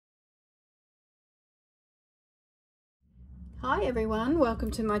Hi everyone,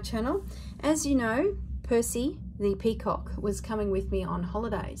 welcome to my channel. As you know, Percy the peacock was coming with me on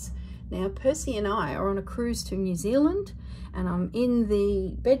holidays. Now Percy and I are on a cruise to New Zealand, and I'm in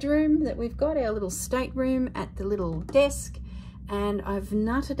the bedroom that we've got, our little stateroom, at the little desk, and I've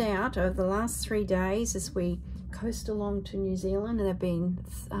nutted out over the last 3 days as we coast along to New Zealand, and there have been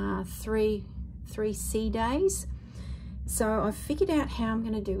three sea days. So I've figured out how I'm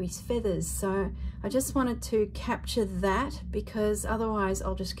going to do his feathers. So I just wanted to capture that, because otherwise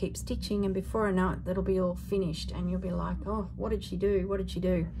I'll just keep stitching, and before I know it, that'll be all finished and you'll be like, oh, what did she do? What did she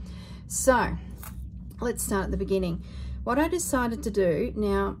do? So let's start at the beginning. What I decided to do,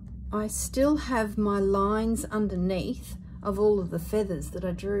 now I still have my lines underneath of all of the feathers that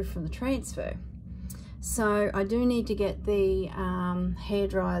I drew from the transfer. So I do need to get the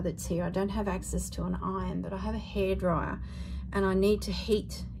hairdryer that's here. I don't have access to an iron, but I have a hairdryer, and I need to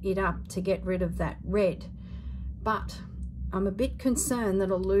heat it up to get rid of that red. But I'm a bit concerned that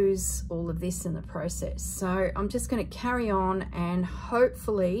I'll lose all of this in the process. So I'm just going to carry on, and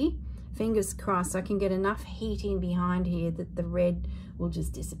hopefully, fingers crossed, I can get enough heat in behind here that the red will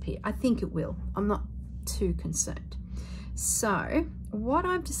just disappear. I think it will. I'm not too concerned. So what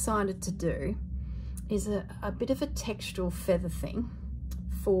I've decided to do is a bit of a textural feather thing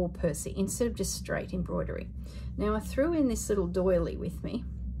for Percy instead of just straight embroidery. Now I threw in this little doily with me,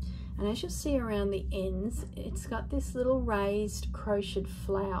 and as you'll see around the ends, it's got this little raised crocheted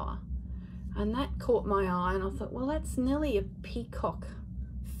flower, and that caught my eye, and I thought, well, that's nearly a peacock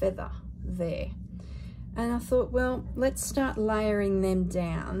feather there. And I thought, well, let's start layering them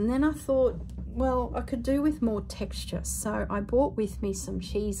down. And then I thought, well, I could do with more texture, so I brought with me some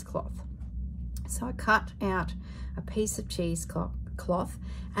cheesecloth. So I cut out a piece of cheesecloth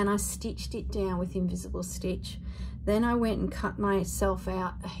and I stitched it down with invisible stitch. Then I went and cut myself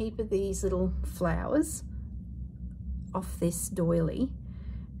out a heap of these little flowers off this doily,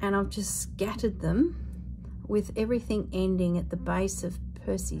 and I've just scattered them with everything ending at the base of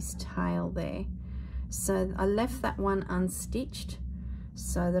Percy's tail there. So I left that one unstitched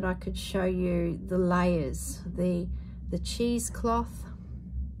so that I could show you the layers, the cheesecloth,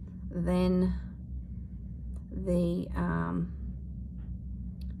 then the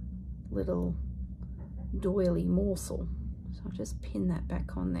little doily morsel. So I'll just pin that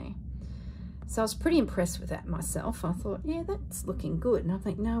back on there. So I was pretty impressed with that myself. I thought, yeah, that's looking good. And I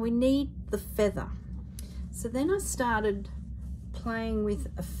think, no, we need the feather. So then I started playing with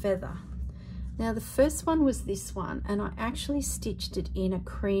a feather. Now the first one was this one, and I actually stitched it in a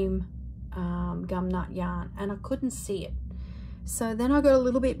cream gum nut yarn, and I couldn't see it. So then I got a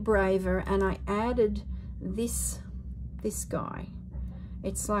little bit braver, and I added this guy.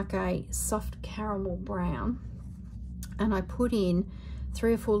 It's like a soft caramel brown, and I put in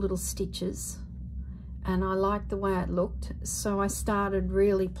 3 or 4 little stitches, and I liked the way it looked, so I started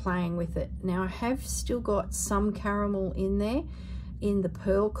really playing with it. Now I have still got some caramel in there in the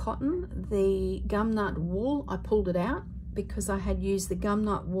pearl cotton. The gum nut wool, I pulled it out because I had used the gum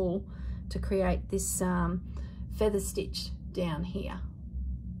nut wool to create this feather stitch down here,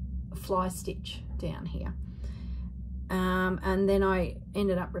 a fly stitch down here, and then I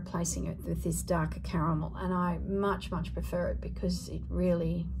ended up replacing it with this darker caramel, and I much prefer it because it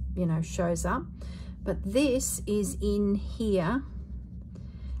really, you know, shows up. But this is in here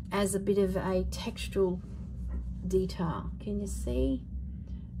as a bit of a textural detail. Can you see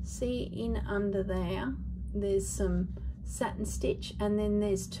in under there, there's some satin stitch, and then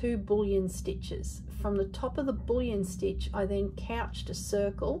there's 2 bullion stitches. From the top of the bullion stitch, I then couched a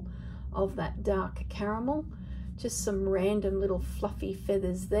circle of that dark caramel, just some random little fluffy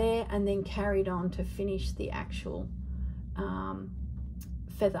feathers there, and then carried on to finish the actual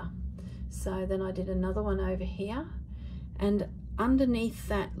feather. So then I did another one over here, and underneath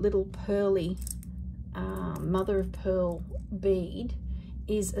that little pearly mother of pearl bead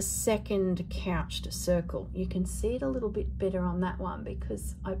is a second couched circle. You can see it a little bit better on that one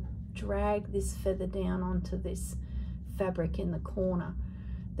because I drag this feather down onto this fabric in the corner.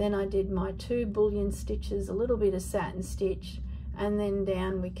 Then I did my 2 bullion stitches, a little bit of satin stitch, and then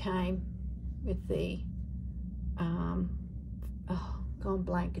down we came with the oh, gone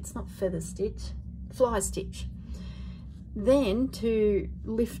blank, it's not feather stitch, fly stitch. Then to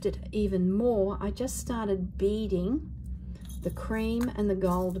lift it even more, I just started beading the cream and the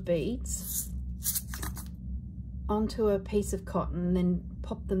gold beads onto a piece of cotton, and then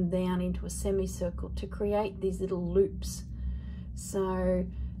pop them down into a semicircle to create these little loops. So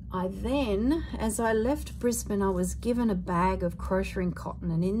I then, as I left Brisbane, I was given a bag of crocheting cotton,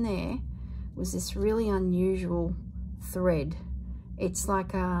 and in there was this really unusual thread. It's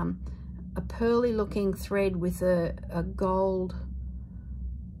like a pearly looking thread with a gold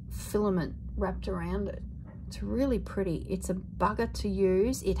filament wrapped around it. It's really pretty. It's a bugger to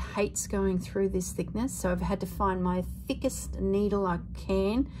use. It hates going through this thickness, so I've had to find my thickest needle I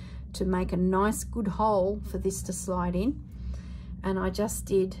can to make a nice good hole for this to slide in. And I just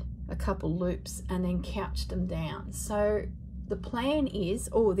did a couple loops and then couched them down. So the plan is,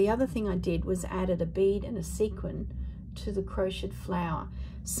 oh, the other thing I did was added a bead and a sequin to the crocheted flower.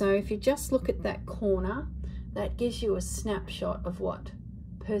 So if you just look at that corner, that gives you a snapshot of what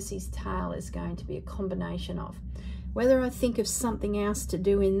Percy's tail is going to be a combination of. Whether I think of something else to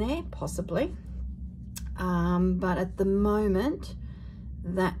do in there, possibly, but at the moment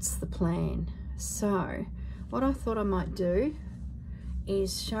that's the plan. So what I thought I might do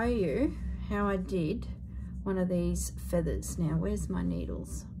is show you how I did one of these feathers. Now where's my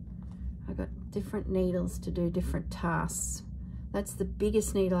needles? I got different needles to do different tasks. That's the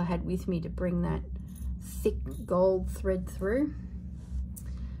biggest needle I had with me to bring that thick gold thread through.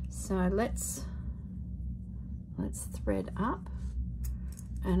 So let's thread up,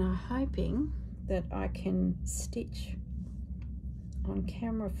 and I'm hoping that I can stitch on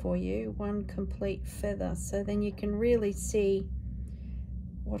camera for you one complete feather, so then you can really see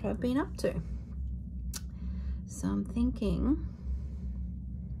what I've been up to. So I'm thinking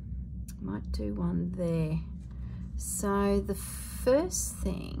I might do one there. So the first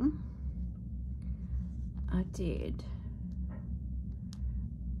thing I did,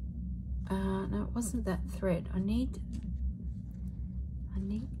 no, it wasn't that thread. I need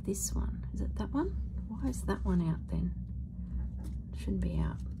this one. Is it that one? Why is that one out then? It shouldn't be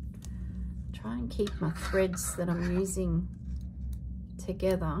out. Try and keep my threads that I'm using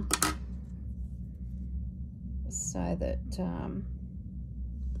together so that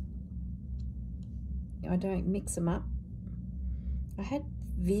I don't mix them up. I had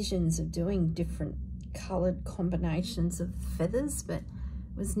visions of doing different coloured combinations of feathers, but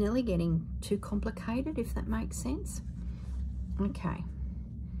it was nearly getting too complicated, if that makes sense. Okay.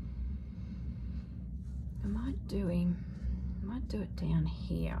 I might do it down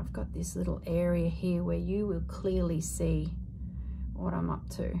here. I've got this little area here where you will clearly see what I'm up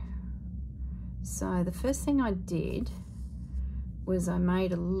to. So the first thing I did was I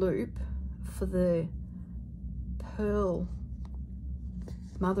made a loop for the pearl,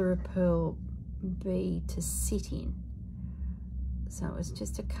 mother of pearl bee to sit in. So it was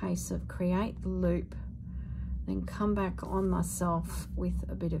just a case of create the loop, then come back on myself with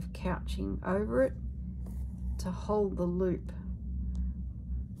a bit of couching over it to hold the loop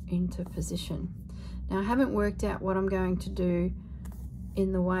into position. Now I haven't worked out what I'm going to do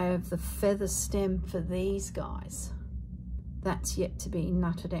in the way of the feather stem for these guys. That's yet to be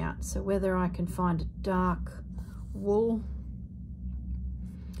nutted out. So whether I can find a dark wool,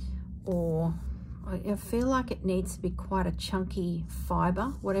 or I feel like it needs to be quite a chunky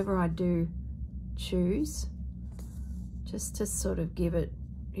fibre, whatever I do choose, just to sort of give it,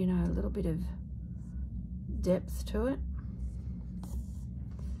 you know, a little bit of depth to it,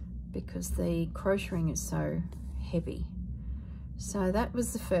 because the crocheting is so heavy. So that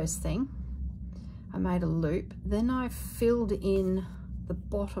was the first thing. I made a loop, then I filled in the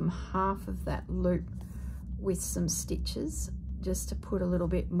bottom half of that loop with some stitches just to put a little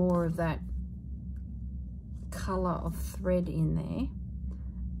bit more of that colour of thread in there.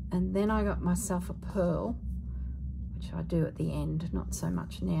 And then I got myself a pearl, which I do at the end, not so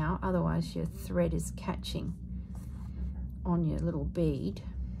much now, otherwise your thread is catching on your little bead.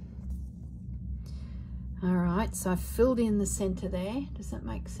 All right, so I filled in the center there. Does that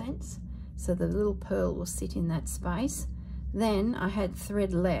make sense? So the little pearl will sit in that space. Then I had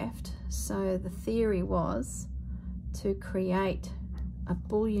thread left, so the theory was to create a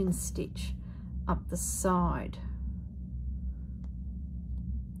bullion stitch up the side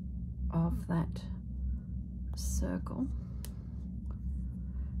of that circle,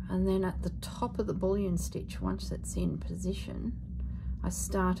 and then at the top of the bullion stitch, once it's in position, I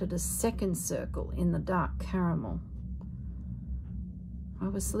started a second circle in the dark caramel. I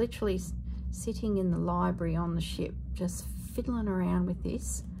was literally sitting in the library on the ship just fiddling around with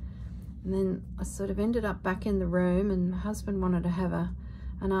this, and then I sort of ended up back in the room, and my husband wanted to have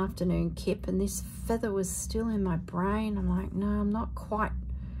an afternoon kip, and this feather was still in my brain. I'm like, no, I'm not quite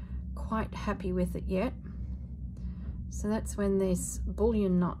happy with it yet. So that's when these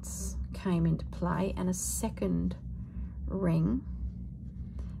bullion knots came into play, and a second ring.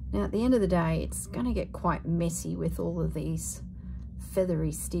 Now at the end of the day, it's going to get quite messy with all of these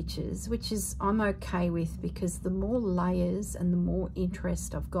feathery stitches, which is I'm okay with, because the more layers and the more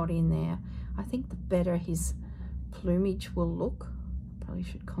interest I've got in there, I think the better his plumage will look. Probably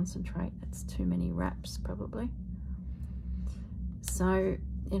should concentrate. That's too many wraps probably. So,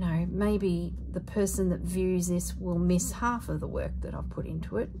 you know, maybe the person that views this will miss half of the work that I've put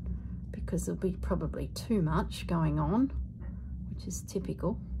into it, because there'll be probably too much going on, which is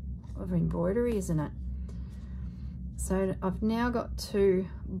typical of embroidery, isn't it? So I've now got 2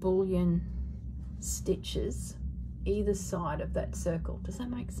 bullion stitches either side of that circle. Does that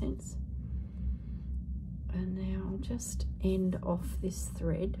make sense? And now I'll just end off this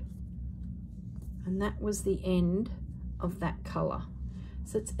thread, and that was the end of that colour.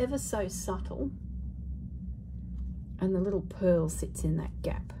 So it's ever so subtle, and the little pearl sits in that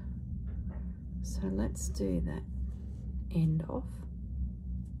gap. So let's do that end off,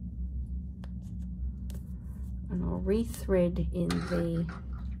 and I'll rethread in the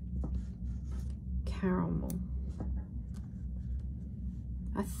caramel.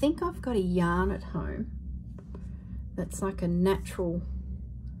 I think I've got a yarn at home that's like a natural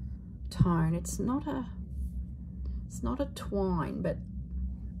tone. It's not a twine, but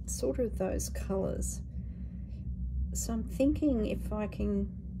sort of those colours. So I'm thinking if I can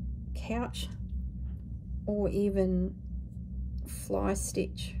couch or even fly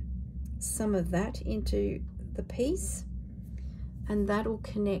stitch some of that into the piece, and that'll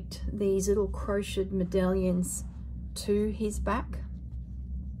connect these little crocheted medallions to his back.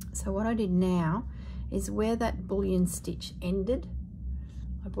 So what I did now is where that bullion stitch ended,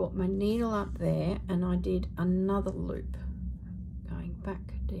 I brought my needle up there and I did another loop going back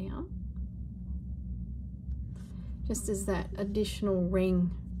down, just as that additional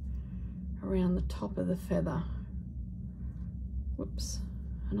ring around the top of the feather. Whoops.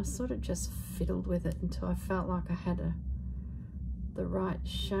 And I sort of just fiddled with it until I felt like I had the right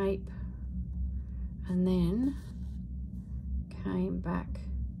shape, and then came back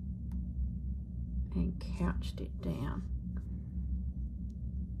and couched it down,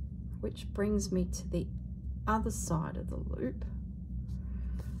 which brings me to the other side of the loop,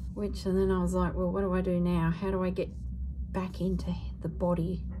 and then I was like, well, what do I do now? How do I get back into the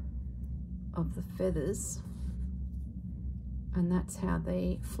body of the feathers? And that's how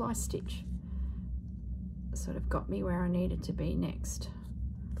the fly stitch sort of got me where I needed to be next.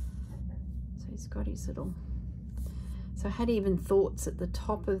 So he's got his little, so I had even thoughts at the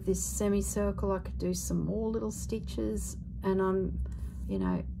top of this semicircle I could do some more little stitches, and I'm, you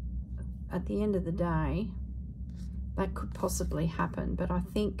know, at the end of the day that could possibly happen, but I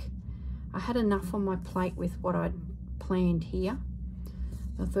think I had enough on my plate with what I'd planned here.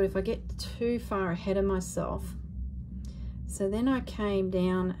 I thought if I get too far ahead of myself, so then I came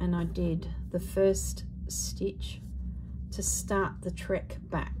down and I did the first stitch to start the trek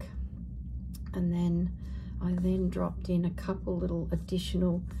back, and then I dropped in a couple little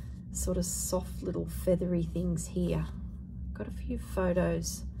additional sort of soft little feathery things here. Got a few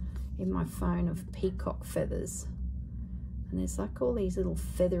photos in my phone of peacock feathers, and there's like all these little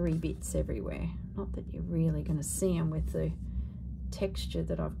feathery bits everywhere. Not that you're really going to see them with the texture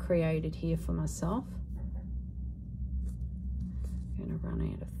that I've created here for myself. I'm going to run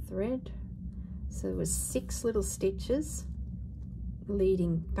out of thread. So there was 6 little stitches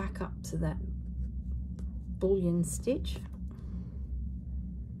leading back up to that bullion stitch.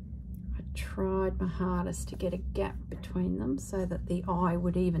 I tried my hardest to get a gap between them so that the eye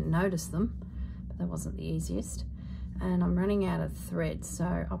would even notice them, but that wasn't the easiest. And I'm running out of thread,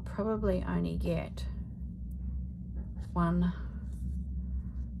 so I'll probably only get 1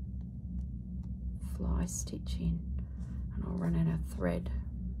 fly stitch in, and I'll run out of thread.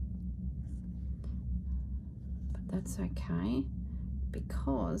 But that's okay,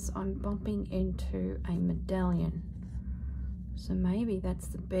 because I'm bumping into a medallion, so maybe that's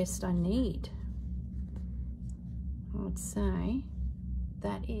the best I need. I would say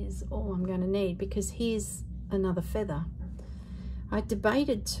that is all I'm going to need, because here's another feather. I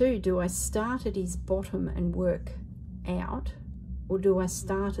debated too, do I start at his bottom and work out, or do I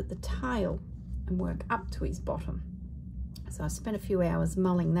start at the tail and work up to his bottom? So I spent a few hours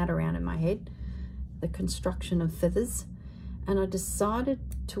mulling that around in my head, the construction of feathers, and I decided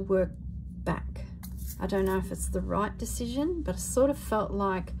to work back. I don't know if it's the right decision, but I sort of felt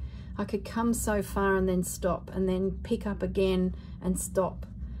like I could come so far and then stop, and then pick up again and stop,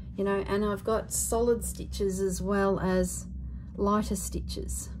 you know. And I've got solid stitches as well as lighter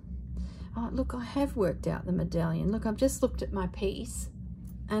stitches. Oh, look, I have worked out the medallion. Look, I've just looked at my piece,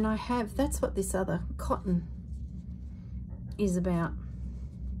 and I have, that's what this other cotton is about.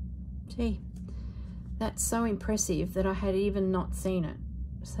 Gee, that's so impressive that I had even not seen it,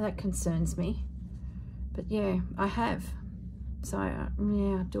 so that concerns me. But yeah, I have. So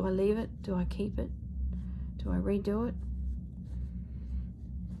yeah, do I leave it? Do I keep it? Do I redo it?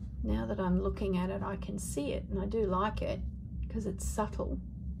 Now that I'm looking at it, I can see it, and I do like it because it's subtle.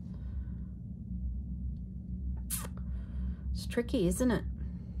 It's tricky, isn't it?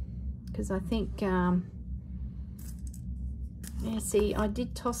 Because I think, yeah, see, I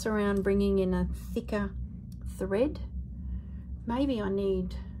did toss around bringing in a thicker thread. Maybe I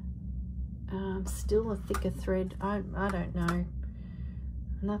need still a thicker thread. I don't know.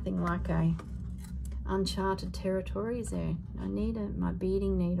 Nothing like a uncharted territory, is there? I need my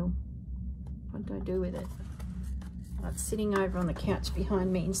beading needle. What do I do with it? Oh, it's sitting over on the couch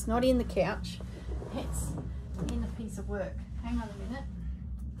behind me. It's not in the couch. It's in a piece of work. Hang on a minute.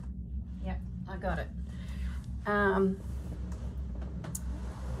 Yep, I got it.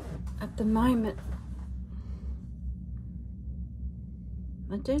 At the moment,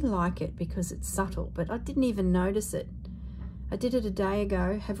 I do like it because it's subtle, but I didn't even notice it. I did it a day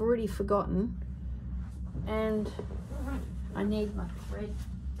ago, have already forgotten, and I need my thread.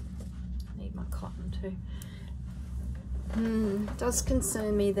 I need my cotton too. It does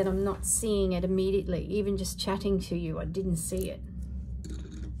concern me that I'm not seeing it immediately. Even just chatting to you, I didn't see it.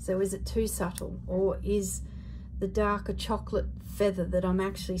 So is it too subtle, or is the darker chocolate feather that I'm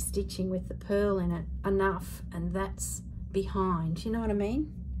actually stitching with the pearl in it enough, and that's behind? You know what I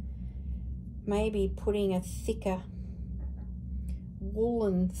mean? Maybe putting a thicker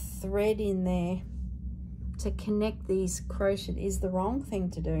woolen thread in there to connect these crochet is the wrong thing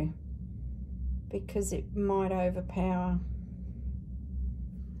to do, because it might overpower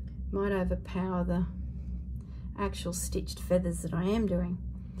the actual stitched feathers that I am doing.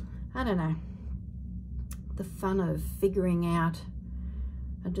 I don't know. The fun of figuring out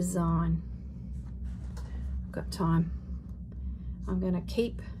a design. I've got time. I'm going to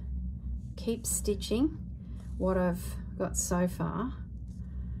keep stitching what I've got so far,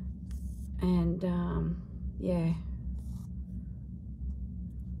 and yeah,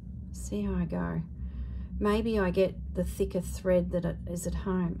 see how I go. Maybe I get the thicker thread that is at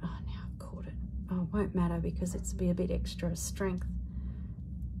home. Oh, now I've caught it. Oh, it won't matter because it's be a bit extra strength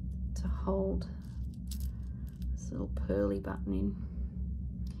to hold this little pearly button in.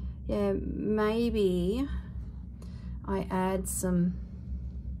 Yeah, maybe I add some,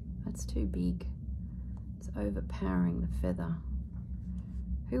 that's too big. It's overpowering the feather.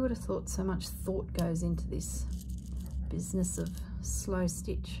 Who would have thought so much thought goes into this business of slow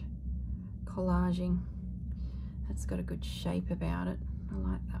stitch collaging? That's got a good shape about it. I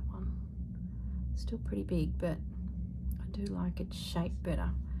like that one. Still pretty big, but I do like its shape better.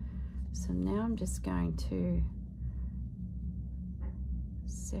 So now I'm just going to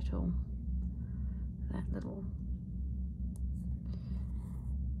settle that little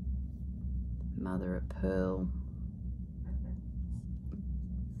mother of pearl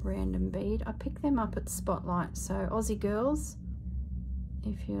random bead. I picked them up at Spotlight. So Aussie girls,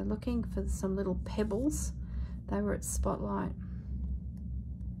 if you're looking for some little pebbles, they were at Spotlight,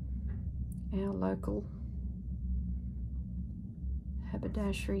 our local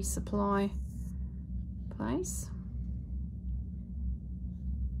haberdashery supply place.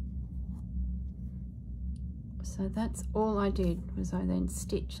 So that's all I did, was I then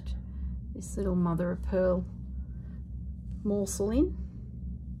stitched this little mother of pearl morsel in,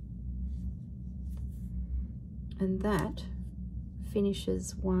 and that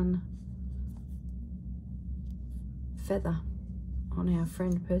finishes one feather on our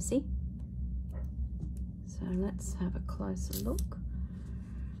friend Percy. So let's have a closer look.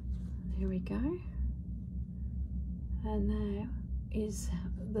 There we go. And there is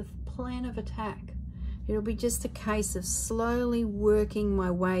the plan of attack. It'll be just a case of slowly working my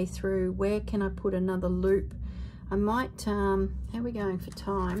way through. Where can I put another loop? I might, how are we going for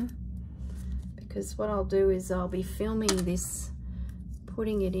time? Because what I'll do is I'll be filming this,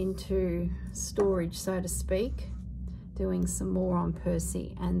 putting it into storage, so to speak, doing some more on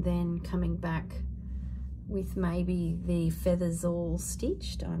Percy, and then coming back with maybe the feathers all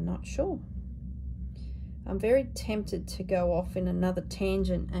stitched. I'm not sure. I'm very tempted to go off in another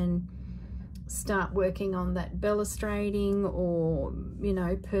tangent and start working on that balustrading, or, you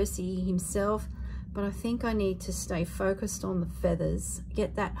know, Percy himself, but I think I need to stay focused on the feathers,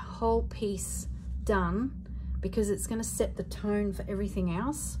 get that whole piece done, because it's going to set the tone for everything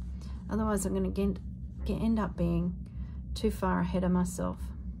else. Otherwise I'm going to end up being too far ahead of myself.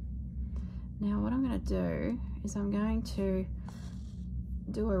 Now what I'm going to do is I'm going to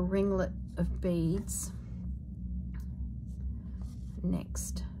do a ringlet of beads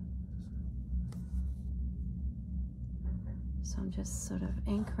next. So I'm just sort of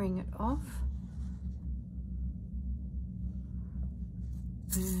anchoring it off,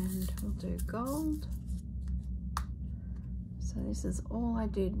 and we'll do gold. So this is all I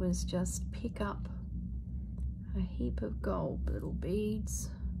did, was just pick up a heap of gold little beads.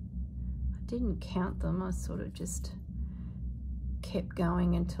 I didn't count them, I sort of just kept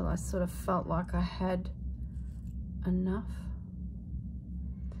going until I sort of felt like I had enough.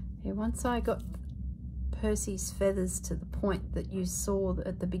 Yeah, once I got Percy's feathers to the point that you saw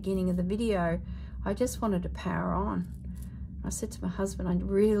at the beginning of the video, I just wanted to power on. I said to my husband, I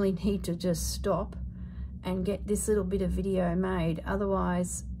really need to just stop and get this little bit of video made,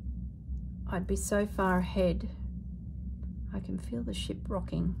 otherwise I'd be so far ahead. I can feel the ship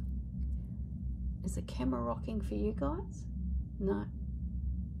rocking. Is the camera rocking for you guys? No.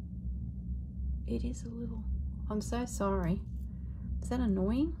 It is a little. I'm so sorry. Is that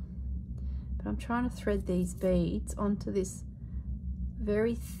annoying? But I'm trying to thread these beads onto this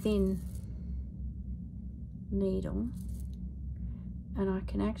very thin needle, and I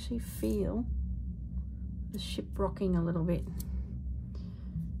can actually feel the ship rocking a little bit.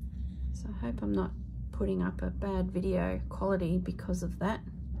 So I hope I'm not putting up a bad video quality because of that.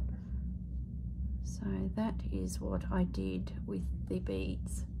 So that is what I did with the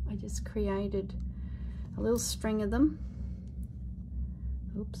beads. I just created a little string of them.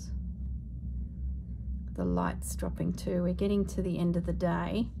 Oops. The light's dropping too. We're getting to the end of the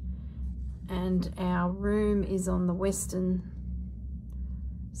day, and our room is on the western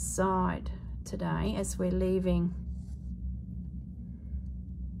side today as we're leaving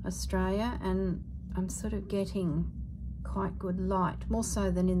Australia, and I'm sort of getting quite good light, more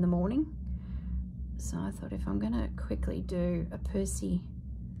so than in the morning. So I thought, if I'm going to quickly do a Percy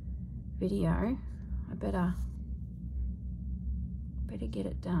video, I better get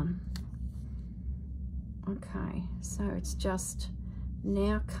it done. Okay, so it's just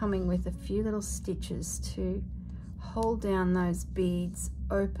now coming with a few little stitches to hold down those beads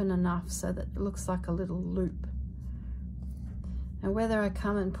open enough so that it looks like a little loop. And whether I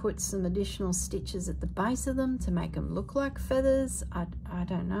come and put some additional stitches at the base of them to make them look like feathers, I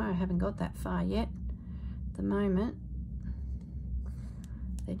don't know. I haven't got that far yet. At the moment,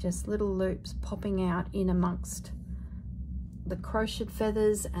 they're just little loops popping out in amongst the crocheted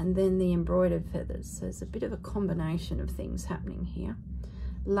feathers and then the embroidered feathers. So there's a bit of a combination of things happening here.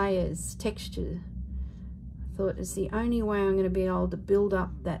 Layers, texture. I thought it's the only way I'm going to be able to build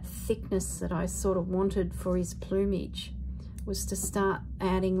up that thickness that I sort of wanted for his plumage, was to start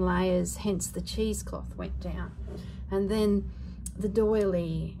adding layers, hence the cheesecloth went down. And then the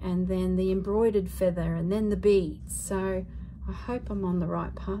doily, and then the embroidered feather, and then the beads. So I hope I'm on the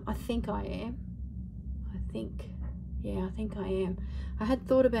right path. I think I am. Yeah, I think I am. I had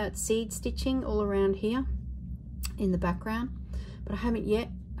thought about seed stitching all around here in the background, but I haven't yet.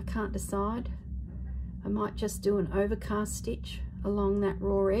 I can't decide. I might just do an overcast stitch along that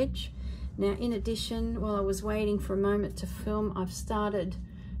raw edge. Now, in addition, while I was waiting for a moment to film, I've started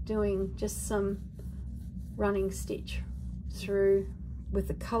doing just some running stitch through with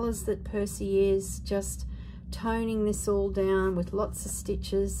the colors that Percy is, just toning this all down with lots of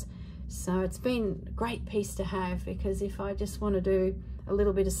stitches. So it's been a great piece to have, because if I just want to do a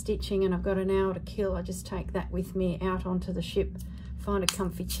little bit of stitching and I've got an hour to kill, I just take that with me out onto the ship, find a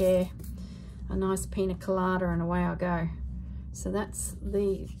comfy chair, a nice pina colada, and away I go. So that's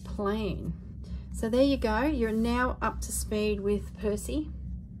the plan. So there you go. You're now up to speed with Percy.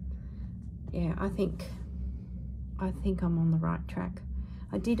 Yeah, I think I'm on the right track.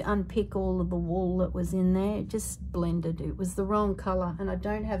 I did unpick all of the wool that was in there. It just blended. It was the wrong color, and I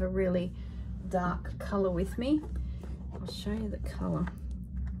don't have a really dark color with me. I'll show you the color.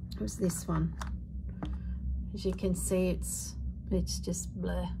 It was this one. As you can see, it's just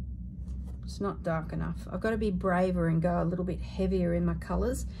bleh. It's not dark enough. I've got to be braver and go a little bit heavier in my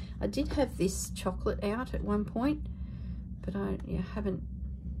colors. I did have this chocolate out at one point, but I haven't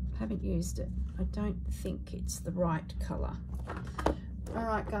used it. I don't think it's the right color. All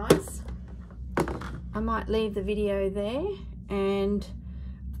right, guys, I might leave the video there, and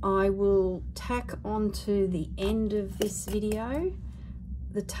I will tack onto the end of this video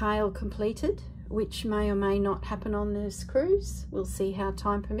the tail completed, which may or may not happen on this cruise. We'll see how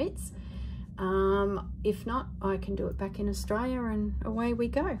time permits. If not, I can do it back in Australia, and away we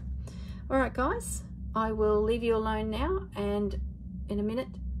go. All right, guys, I will leave you alone now, and in a minute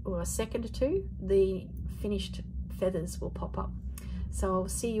or a second or two, the finished feathers will pop up. So I'll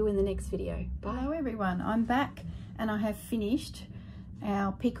see you in the next video. Bye. Hello everyone, I'm back, and I have finished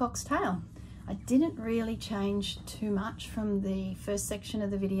our peacock's tail. I didn't really change too much from the first section of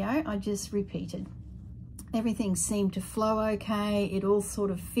the video. I just repeated. Everything seemed to flow okay. It all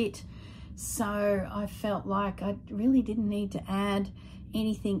sort of fit. So I felt like I really didn't need to add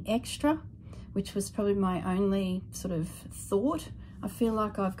anything extra. which was probably my only sort of thought. I feel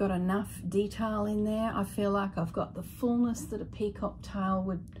like I've got enough detail in there. I feel like I've got the fullness that a peacock tail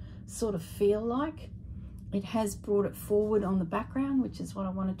would sort of feel like. It has brought it forward on the background, which is what I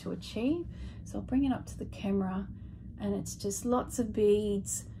wanted to achieve. So I'll bring it up to the camera, and it's just lots of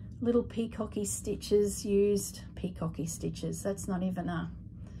beads, little peacocky stitches used. Peacocky stitches, that's not even a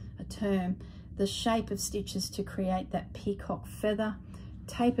term. The shape of stitches to create that peacock feather.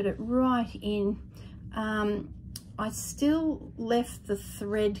 Tapered it right in. I still left the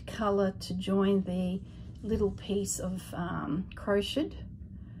thread color to join the little piece of crocheted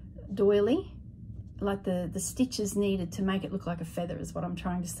doily. Like the stitches needed to make it look like a feather is what I'm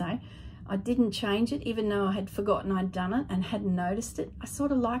trying to say. I didn't change it, even though I had forgotten I'd done it and hadn't noticed it. I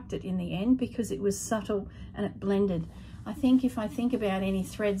sort of liked it in the end because it was subtle and it blended. I think if I think about any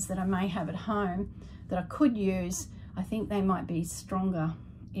threads that I may have at home that I could use, I think they might be stronger,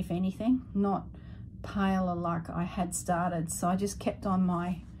 if anything, not paler like I had started. So I just kept on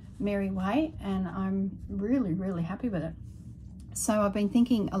my merry way, and I'm really, really happy with it. So I've been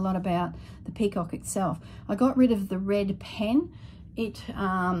thinking a lot about the peacock itself. I got rid of the red pen. It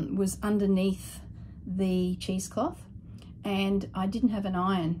was underneath the cheesecloth, and I didn't have an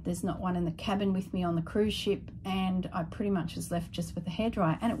iron. There's not one in the cabin with me on the cruise ship, and I pretty much was left just with the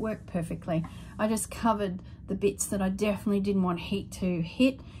hairdryer, and it worked perfectly. I just covered the bits that I definitely didn't want heat to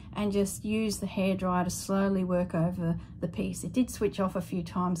hit and just used the hairdryer to slowly work over the piece. It did switch off a few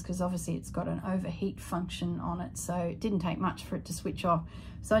times because obviously it's got an overheat function on it, so it didn't take much for it to switch off.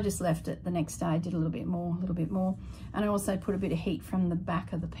 So I just left it. The next day I did a little bit more, and I also put a bit of heat from the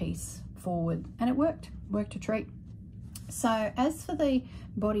back of the piece forward, and it worked a treat. So as for the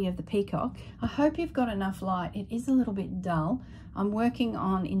body of the peacock, I hope you've got enough light. It is a little bit dull. I'm working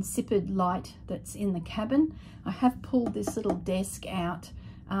on insipid light that's in the cabin. I have pulled this little desk out.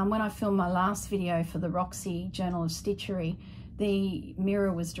 When I filmed my last video for the Roxy Journal of Stitchery, the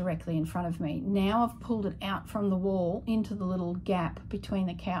mirror was directly in front of me. Now I've pulled it out from the wall into the little gap between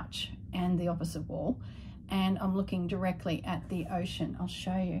the couch and the opposite wall, and I'm looking directly at the ocean. I'll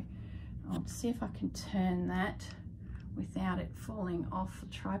show you. I'll see if I can turn that without it falling off the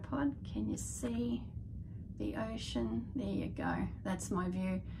tripod. Can you see the ocean? There you go. That's my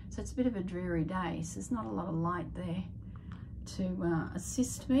view. So it's a bit of a dreary day, so there's not a lot of light there to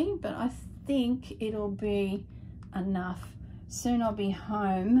assist me, but I think it'll be enough. Soon I'll be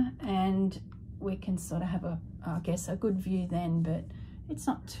home and we can sort of have I guess a good view then, but it's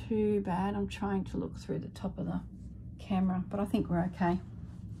not too bad. I'm trying to look through the top of the camera, but I think we're okay.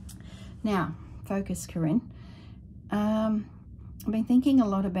 Now, focus, Corrine. I've been thinking a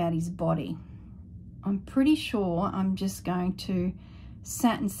lot about his body. I'm pretty sure I'm just going to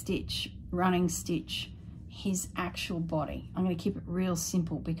satin stitch, running stitch his actual body. I'm going to keep it real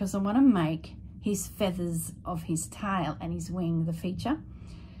simple because I want to make his feathers of his tail and his wing the feature.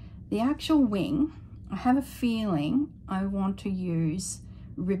 The actual wing, I have a feeling I want to use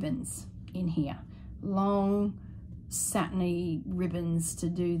ribbons in here. Long, satiny ribbons to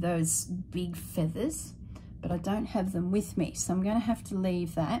do those big feathers, but I don't have them with me, so I'm going to have to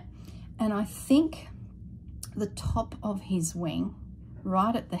leave that. And I think the top of his wing,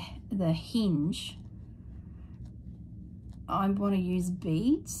 right at the hinge, I want to use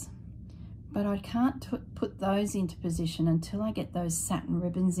beads, but I can't put those into position until I get those satin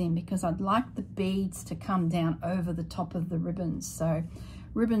ribbons in, because I'd like the beads to come down over the top of the ribbons. So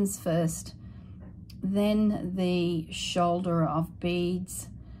ribbons first, then the shoulder of beads.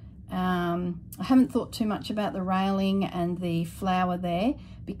 I haven't thought too much about the railing and the flower there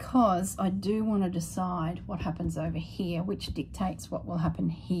because I do want to decide what happens over here, which dictates what will happen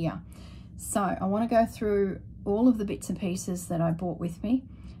here. So I want to go through all of the bits and pieces that I brought with me,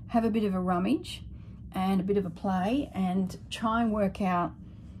 have a bit of a rummage and a bit of a play, and try and work out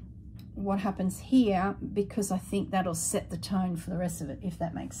what happens here, because I think that'll set the tone for the rest of it, if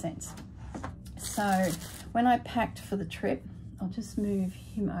that makes sense. So when I packed for the trip, I'll just move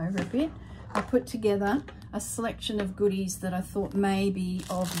him over a bit. I put together a selection of goodies that I thought may be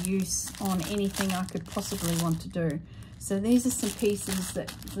of use on anything I could possibly want to do. So these are some pieces,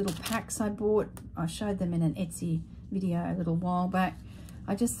 that little packs I bought. I showed them in an Etsy video a little while back.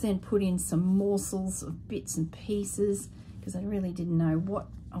 I just then put in some morsels of bits and pieces because I really didn't know what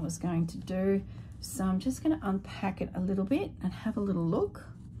I was going to do. So I'm just going to unpack it a little bit and have a little look.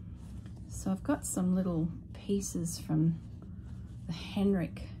 So I've got some little pieces from the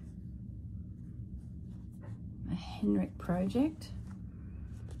Henrik project,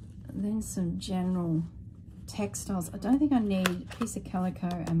 and then some general textiles. I don't think I need a piece of calico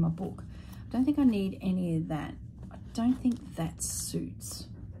and my book. I don't think I need any of that. I don't think that suits.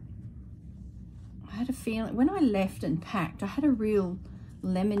 I had a feeling, when I left and packed, I had a real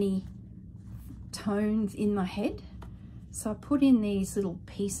lemony tones in my head. So I put in these little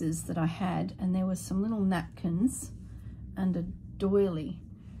pieces that I had, and there were some little napkins and a doily,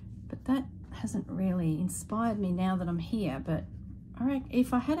 but that hasn't really inspired me now that I'm here. But I reckon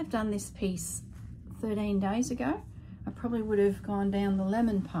if I had have done this piece 13 days ago, I probably would have gone down the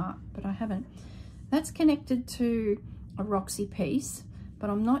lemon part, but I haven't. That's connected to a Roxy piece, but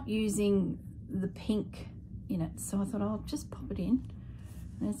I'm not using the pink in it, so I thought I'll just pop it in.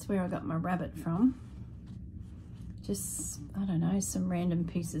 That's where I got my rabbit from. Just, I don't know, some random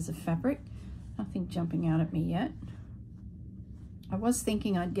pieces of fabric. Nothing jumping out at me yet. I was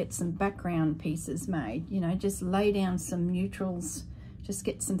thinking I'd get some background pieces made, you know, just lay down some neutrals, just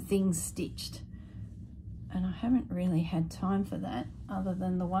get some things stitched. And I haven't really had time for that, other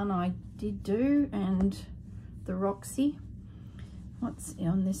than the one I did do and the Roxy. What's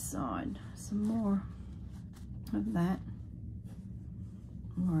on this side? Some more of that.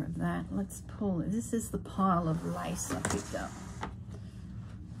 More of that. Let's pull it. This is the pile of lace I picked up.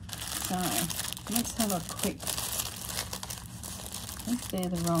 So let's have a quick, I think they're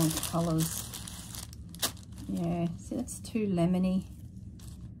the wrong colours. Yeah, see, that's too lemony.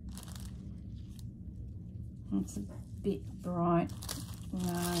 It's a bit bright.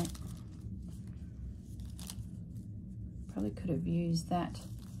 No. Probably could have used that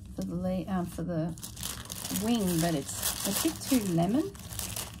for the wing, but it's a bit too lemon.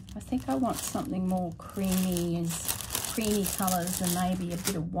 I think I want something more creamy colours, and maybe a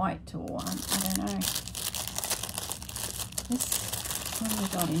bit of white, or I don't know. What have we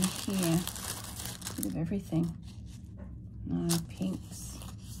got in here? A bit of everything. No, pinks.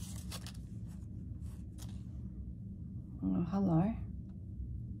 Oh, hello.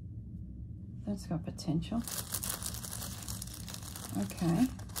 That's got potential. Okay.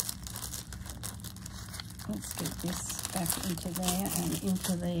 Let's get this back into there and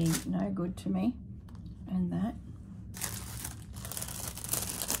into the no good to me and that.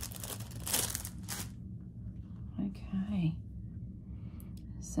 Okay.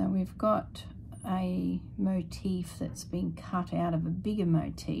 So we've got a motif that's been cut out of a bigger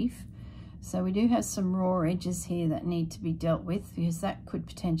motif. So we do have some raw edges here that need to be dealt with, because that could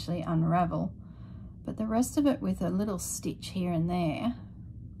potentially unravel. But the rest of it, with a little stitch here and there,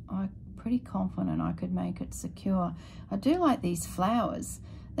 I'm pretty confident I could make it secure. I do like these flowers.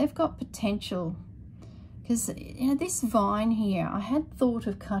 They've got potential, because, you know, this vine here, I had thought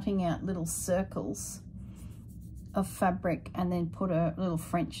of cutting out little circles of fabric and then put a little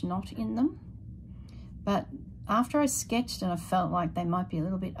French knot in them. But after I sketched, and I felt like they might be a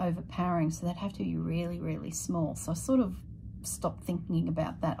little bit overpowering, so they'd have to be really, really small. So I sort of stopped thinking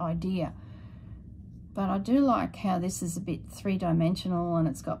about that idea. But I do like how this is a bit three-dimensional and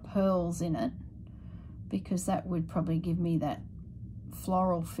it's got pearls in it, because that would probably give me that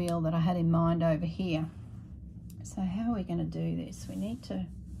floral feel that I had in mind over here. So how are we going to do this? We need to,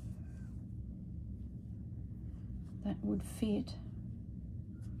 that would fit.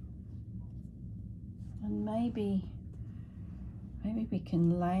 And maybe we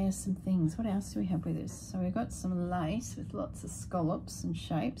can layer some things. What else do we have with this? So we've got some lace with lots of scallops and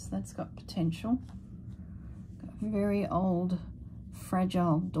shapes. That's got potential. Got a very old,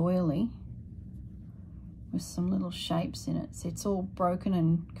 fragile doily with some little shapes in it. So it's all broken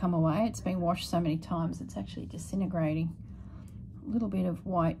and come away. It's been washed so many times, it's actually disintegrating. A little bit of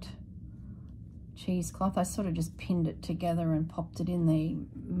white cheesecloth. I sort of just pinned it together and popped it in the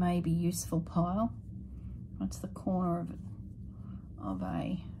maybe useful pile. That's the corner of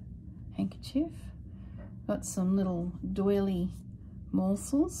a handkerchief. Got some little doily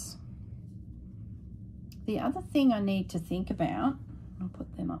morsels. The other thing I need to think about, I'll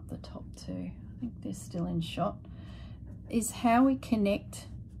put them up the top too, I think they're still in shot, is how we connect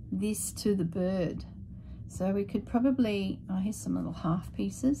this to the bird. So we could probably, oh, here's some little half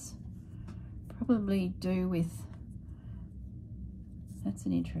pieces, probably do with, that's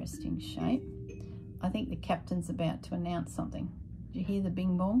an interesting shape. I think the captain's about to announce something. Did you hear the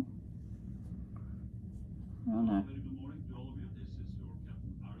bing bong? Oh no.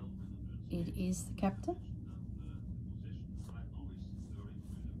 It is the captain.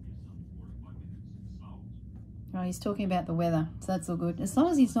 Oh, he's talking about the weather, so that's all good. As long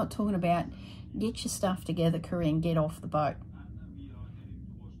as he's not talking about, get your stuff together, Corrine, get off the boat.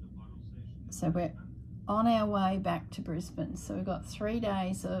 So we're on our way back to Brisbane. So we've got 3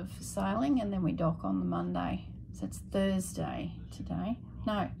 days of sailing, and then we dock on the Monday. So it's Thursday today.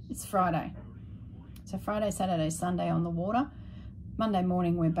 No, it's Friday. So Friday, Saturday, Sunday on the water. Monday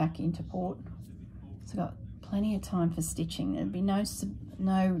morning we're back into port. So we've got plenty of time for stitching. There'll be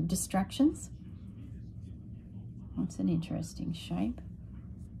no distractions. It's an interesting shape.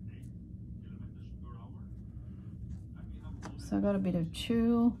 So I got a bit of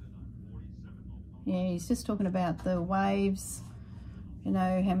tulle. Yeah, he's just talking about the waves, you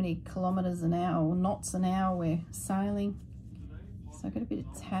know, how many kilometres an hour or knots an hour we're sailing. So I got a bit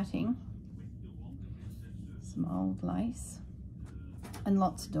of tatting, some old lace, and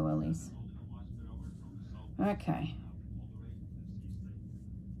lots of doilies. Okay.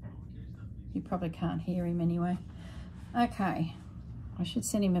 You probably can't hear him anyway. Okay. I should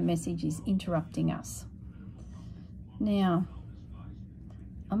send him a message. He's interrupting us. Now,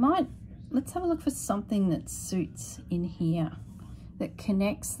 let's have a look for something that suits in here, that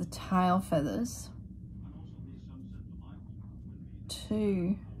connects the tail feathers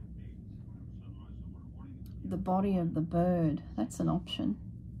to the body of the bird. That's an option.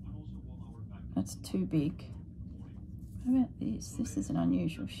 That's too big. What about this? This is an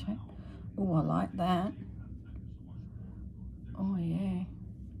unusual shape. Oh, I like that. Oh yeah.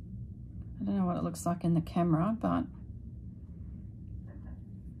 I don't know what it looks like in the camera, but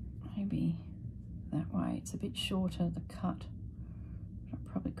maybe that way. It's a bit shorter, the cut. I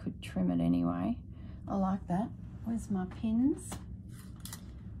probably could trim it anyway. I like that. Where's my pins?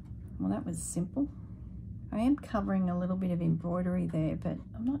 Well, that was simple. I am covering a little bit of embroidery there, but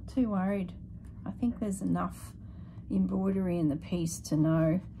I'm not too worried. I think there's enough embroidery in the piece to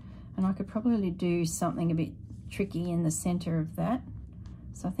know, and I could probably do something a bit tricky in the center of that.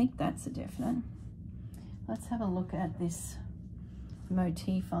 So I think that's a definite. Let's have a look at this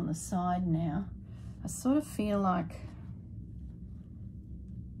motif on the side now. I sort of feel like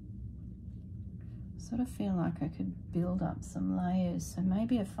I could build up some layers. So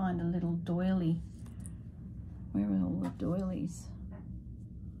maybe I find a little doily. Where are all the doilies?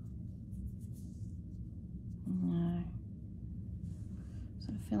 No.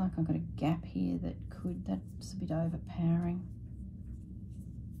 Sort of feel like I've got a gap here that's a bit overpowering.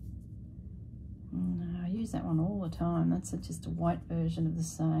 No, I use that one all the time. That's just a white version of the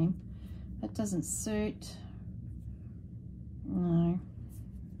same. That doesn't suit. No.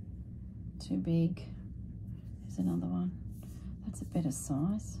 Too big. There's another one. That's a better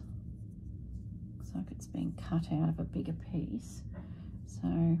size. Looks like it's been cut out of a bigger piece. So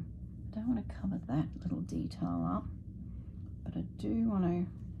I don't want to cover that little detail up, but I do want to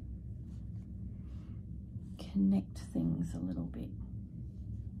connect things a little bit.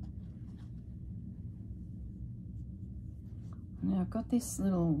 Now I've got this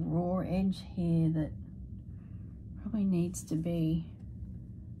little raw edge here that probably needs to be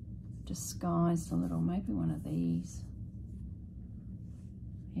disguised a little. Maybe one of these.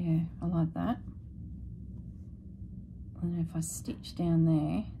 Yeah, I like that. And if I stitch down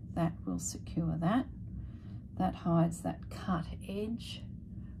there, that will secure that. That hides that cut edge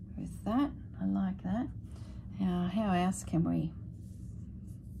with that. I like that. Now, how else can we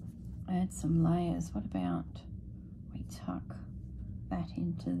add some layers? What about we tuck that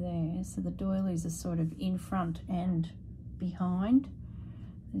into there? So the doilies are sort of in front and behind.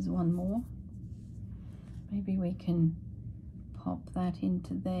 There's one more. Maybe we can pop that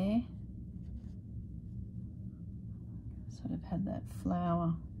into there. Sort of had that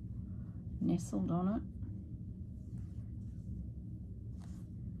flower nestled on it.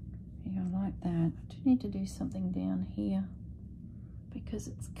 Yeah, I like that. I do need to do something down here because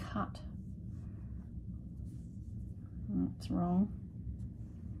it's cut. That's wrong.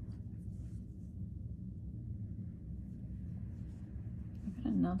 I've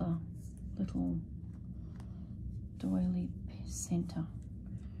got another little doily center.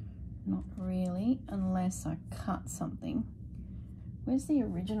 Not really, unless I cut something. Where's the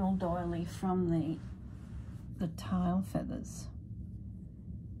original doily from the tail feathers?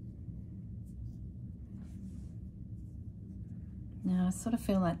 Now I sort of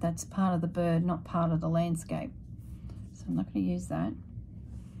feel like that's part of the bird, not part of the landscape. So I'm not going to use that.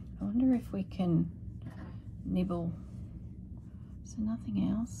 I wonder if we can nibble. So nothing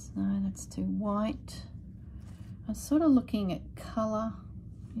else? No, that's too white. I'm sort of looking at colour.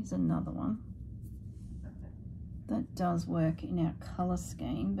 Here's another one. That does work in our colour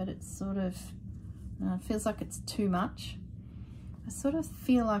scheme, but it's sort of, it feels like it's too much. I sort of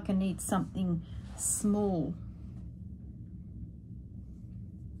feel like I need something small.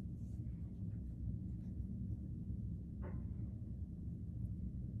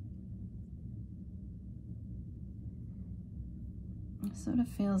 It sort of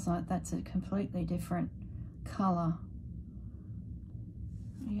feels like that's a completely different colour.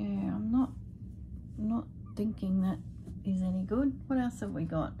 Yeah, I'm not thinking that is any good. What else have we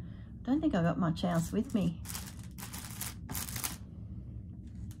got? I don't think I got much else with me.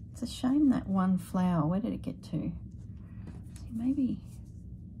 It's a shame that one flower, where did it get to? maybe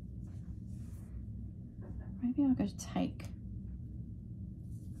I'm going to take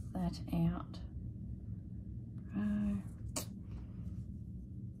that out.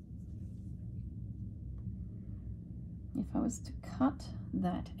 If I was to cut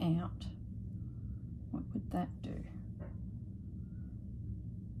that out, what would that do?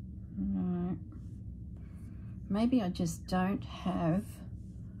 No. Maybe I just don't have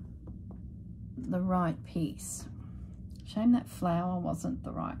the right piece. Shame that flower wasn't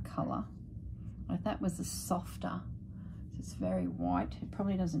the right colour. Like that was a softer. It's very white. It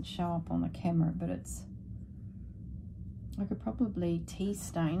probably doesn't show up on the camera, but it's, I could probably tea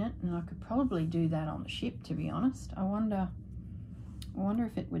stain it, and I could probably do that on the ship, to be honest. I wonder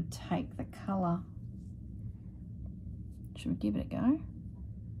if it would take the colour. Should we give it a go?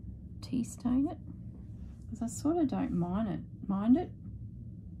 Tea stain it? Because I sort of don't mind it.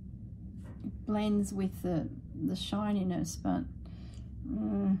 It blends with the shininess, but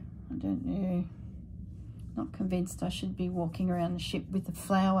I don't know. Not convinced I should be walking around the ship with a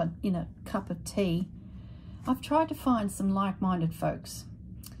flower in a cup of tea. I've tried to find some like-minded folks.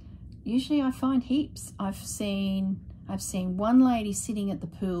 Usually I find heaps. I've seen one lady sitting at the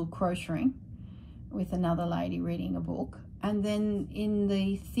pool crocheting with another lady reading a book, and then in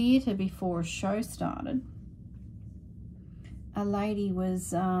the theatre before a show started, a lady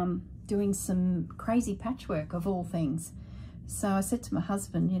was doing some crazy patchwork of all things. So I said to my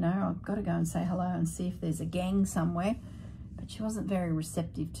husband, you know, I've got to go and say hello and see if there's a gang somewhere. But she wasn't very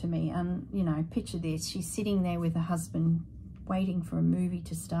receptive to me. And, you know, picture this. She's sitting there with her husband waiting for a movie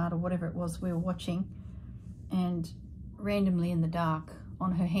to start or whatever it was we were watching. And randomly in the dark,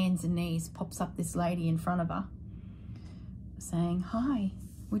 on her hands and knees, pops up this lady in front of her saying, "Hi,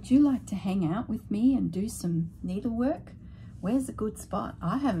 would you like to hang out with me and do some needlework? Where's a good spot?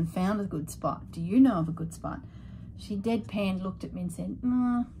 I haven't found a good spot. Do you know of a good spot?" She deadpan looked at me and said,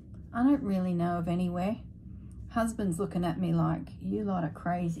 "I don't really know of anywhere." Husband's looking at me like, "You lot are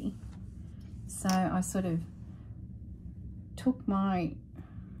crazy." So I sort of took my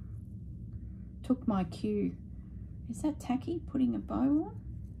cue. Is that tacky, putting a bow on?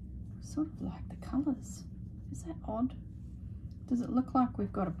 I sort of like the colours. Is that odd? Does it look like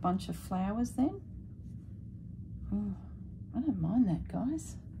we've got a bunch of flowers then? Oh, I don't mind that,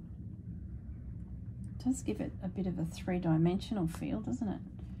 guys. It does give it a bit of a three-dimensional feel, doesn't it?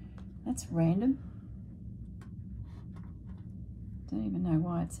 That's random. Don't even know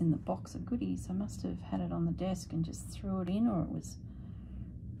why it's in the box of goodies. I must have had it on the desk and just threw it in, or it was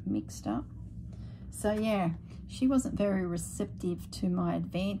mixed up. So yeah, she wasn't very receptive to my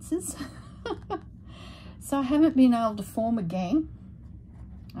advances. So I haven't been able to form a gang.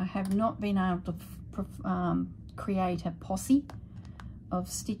 I have not been able to create a posse of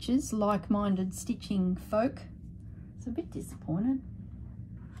stitchers, like-minded stitching folk. It's a bit disappointed.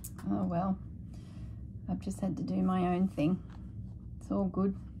 Oh well, I've just had to do my own thing. It's all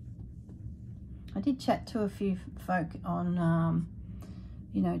good. I did chat to a few folk on,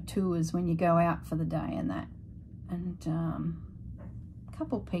 you know, tours when you go out for the day and that. And a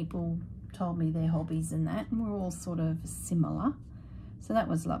couple people told me their hobbies and that, and we're all sort of similar. So that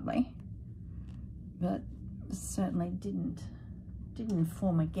was lovely. But certainly didn't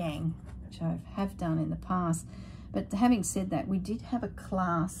form a gang, which I have done in the past. But having said that, we did have a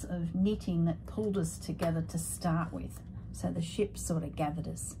class of knitting that pulled us together to start with. So the ship sort of gathered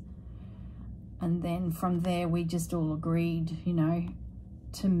us. And then from there, we just all agreed, you know,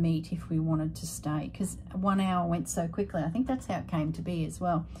 to meet if we wanted to stay. Because 1 hour went so quickly. I think that's how it came to be as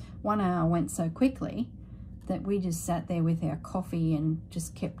well. 1 hour went so quickly that we just sat there with our coffee and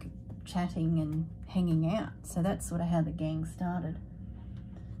just kept chatting and hanging out. So that's sort of how the gang started.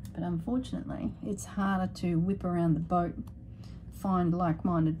 But unfortunately, it's harder to whip around the boat, find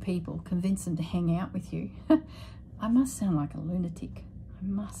like-minded people, convince them to hang out with you. I must sound like a lunatic. I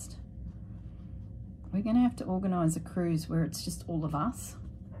must. We're going to have to organise a cruise where it's just all of us.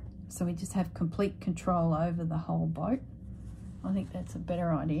 So we just have complete control over the whole boat. I think that's a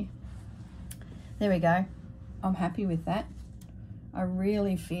better idea. There we go. I'm happy with that. I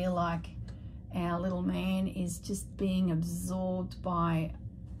really feel like our little man is just being absorbed by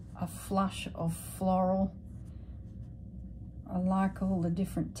a flush of floral. I like all the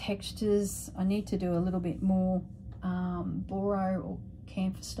different textures. I need to do a little bit more boro or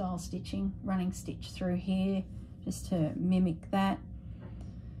camphor style stitching, running stitch through here just to mimic that.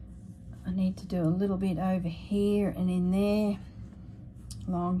 I need to do a little bit over here and in there,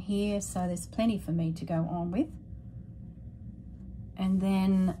 along here, so there's plenty for me to go on with. And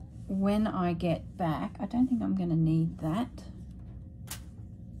then when I get back, I don't think I'm going to need that.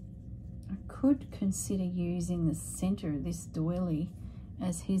 I could consider using the center of this doily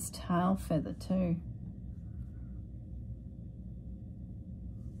as his tail feather too.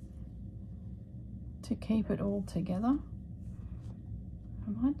 To keep it all together. I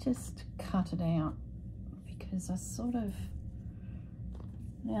might just cut it out because I sort of,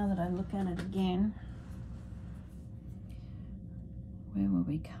 now that I look at it again, where will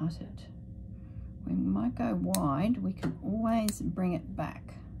we cut it? We might go wide, we can always bring it back.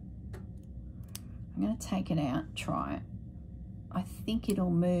 I'm going to take it out, try it. I think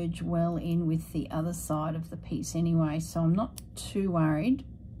it'll merge well in with the other side of the piece anyway, so I'm not too worried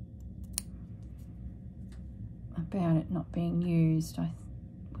about it not being used. I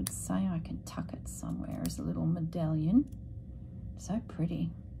would say I can tuck it somewhere as a little medallion. So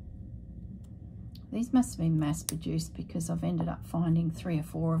pretty. These must have been mass produced because I've ended up finding 3 or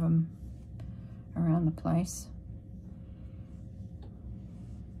 4 of them around the place.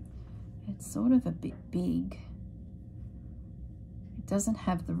 It's sort of a bit big. It doesn't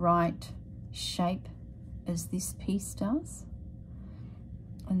have the right shape as this piece does.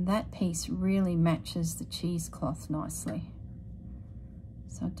 And that piece really matches the cheesecloth nicely.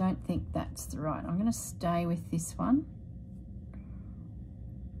 So I don't think that's the right. I'm going to stay with this one.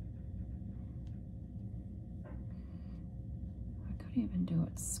 I could even do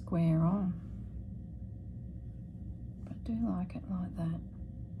it square on. But I do like it like that.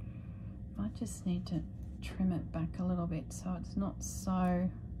 Might just need to trim it back a little bit so it's not so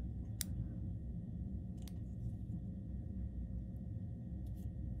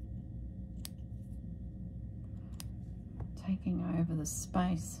taking over the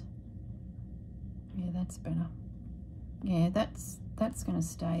space. Yeah, that's better. Yeah, that's going to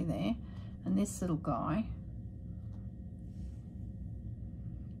stay there. And this little guy,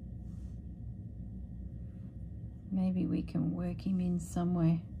 maybe we can work him in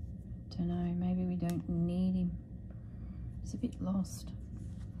somewhere. Don't know, maybe we don't need him. He's a bit lost.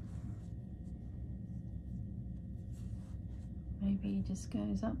 Maybe he just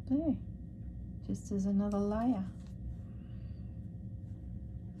goes up there, just as another layer.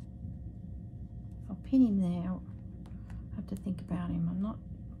 I'll pin him there. I'll have to think about him. I'm not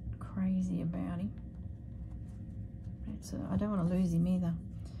crazy about him. I don't want to lose him either.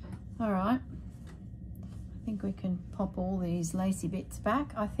 All right. I think we can pop all these lacy bits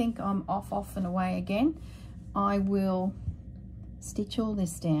back. I think I'm off and away again. I will stitch all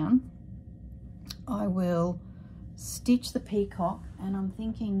this down. I will stitch the peacock, and I'm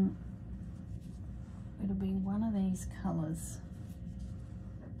thinking it'll be one of these colours.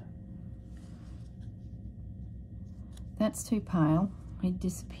 That's too pale, he'd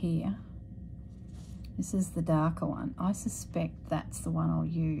disappear. This is the darker one. I suspect that's the one I'll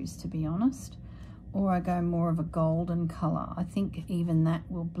use, to be honest. Or I go more of a golden colour. I think even that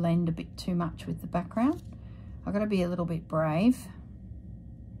will blend a bit too much with the background. I've got to be a little bit brave.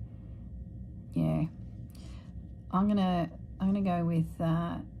 Yeah. I'm gonna go with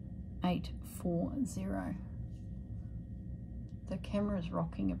 840. The camera's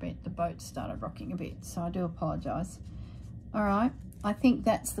rocking a bit. The boat started rocking a bit, so I do apologise. All right, I think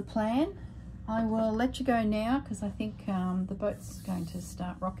that's the plan. I will let you go now because I think the boat's going to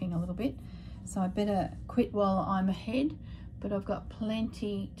start rocking a little bit. So I better quit while I'm ahead, but I've got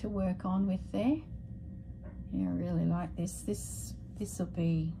plenty to work on with there. Yeah, I really like this. This will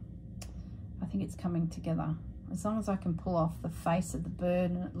be, I think it's coming together. As long as I can pull off the face of the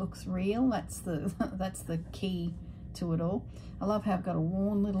bird and it looks real, that's the that's the key to it all. I love how I've got a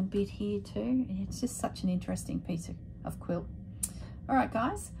worn little bit here too. It's just such an interesting piece of quilt. All right,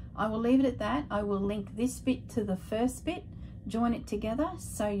 guys, I will leave it at that. I will link this bit to the first bit, join it together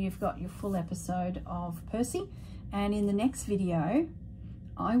so you've got your full episode of Percy. And in the next video,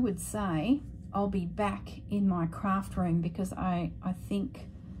 I would say I'll be back in my craft room because I think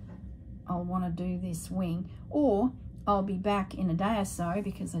I'll want to do this wing, or I'll be back in a day or so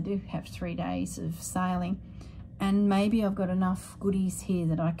because I do have 3 days of sailing, and maybe I've got enough goodies here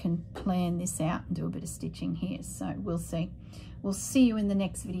that I can plan this out and do a bit of stitching here. So we'll see. We'll see you in the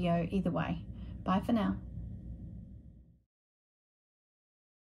next video either way. Bye for now.